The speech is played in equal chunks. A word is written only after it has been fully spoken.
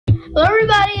Hello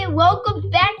everybody and welcome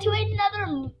back to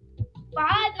another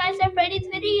Five Nights at Freddy's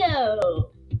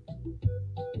video.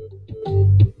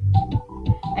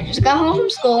 I just got home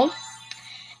from school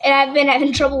and I've been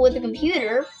having trouble with the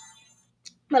computer,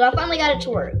 but I finally got it to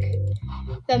work.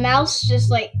 The mouse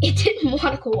just it didn't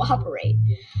want to cooperate.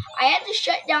 I had to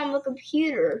shut down the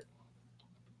computer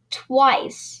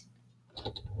twice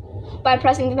by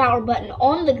pressing the power button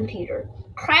on the computer,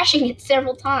 crashing it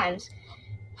several times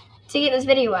to get this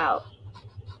video out.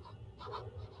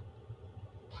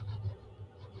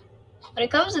 When it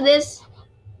comes to this,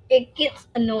 it gets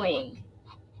annoying.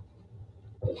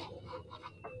 Oh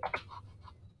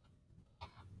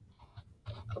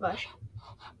gosh.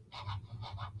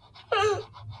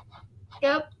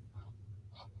 Yep.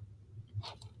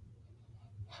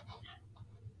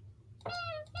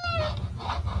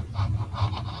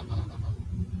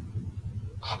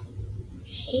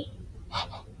 Okay.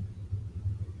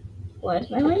 Why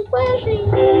is my light flashing?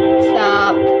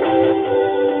 Stop.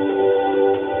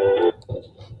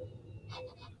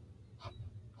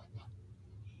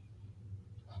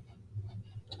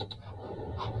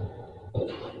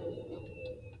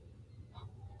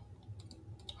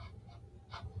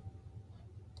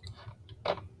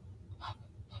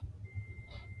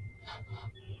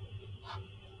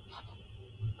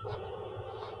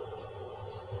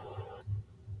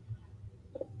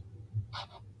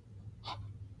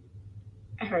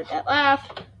 I heard that laugh.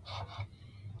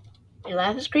 Your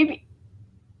laugh is creepy.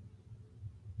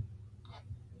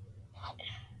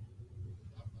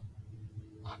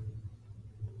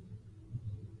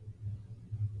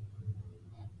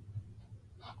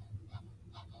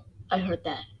 I heard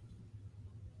that.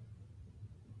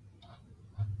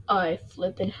 I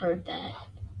flippin' heard that.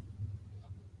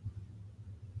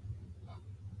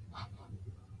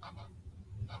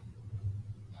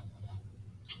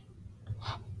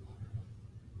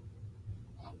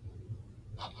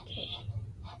 Okay.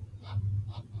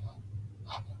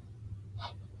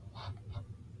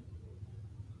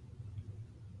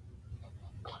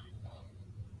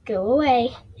 Go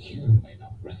away. You may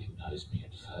not recognize me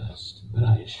at first, but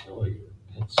I assure you,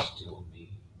 it's still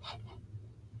me.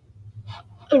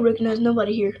 I recognize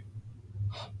nobody here.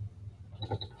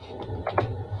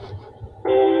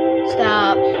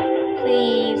 Stop.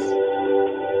 Please.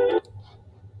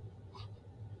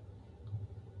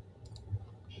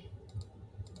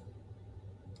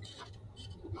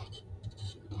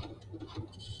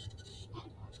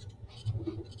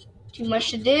 Too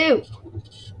much to do.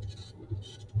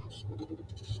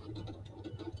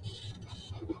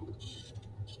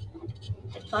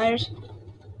 It fires.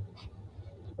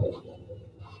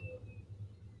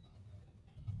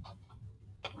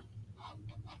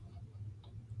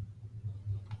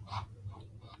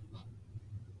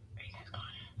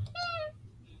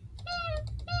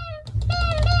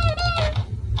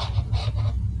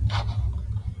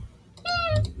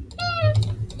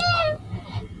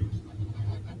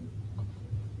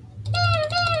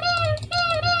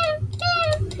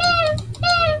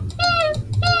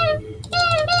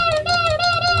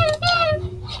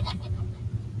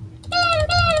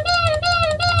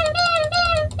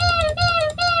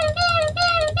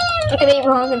 Look at the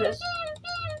wrong in this.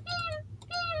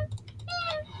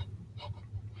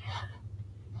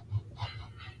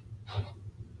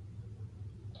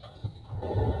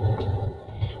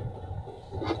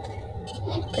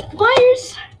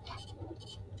 Wires.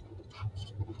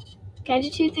 Can I do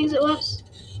two things at once?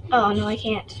 Oh no, I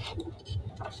can't.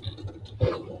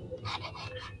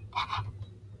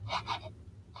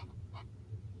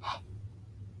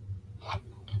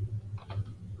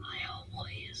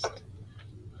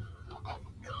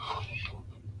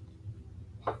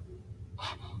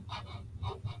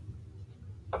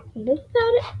 Live without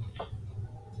it.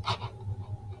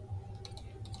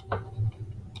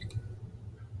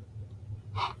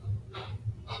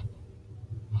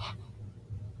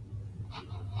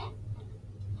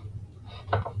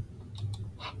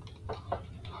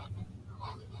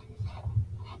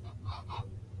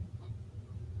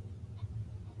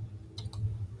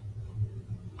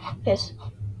 Yes.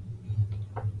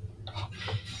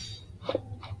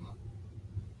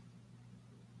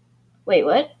 Wait,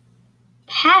 what?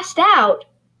 Passed out?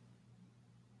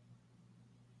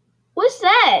 What's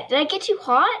that? Did I get too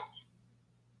hot?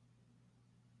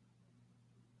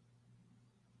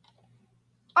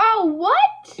 Oh,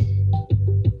 what?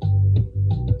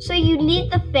 So you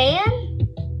need the fan?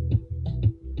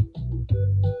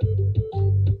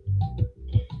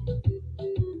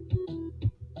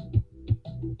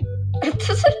 It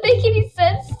doesn't make any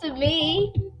sense to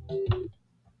me.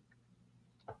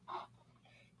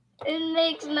 It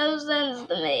makes no sense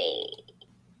to me.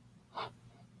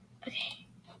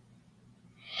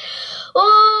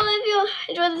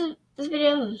 enjoyed this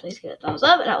video, please give it a thumbs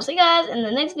up, and I will see you guys in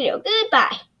the next video.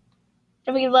 Goodbye.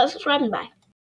 Don't forget to like, subscribe, and bye.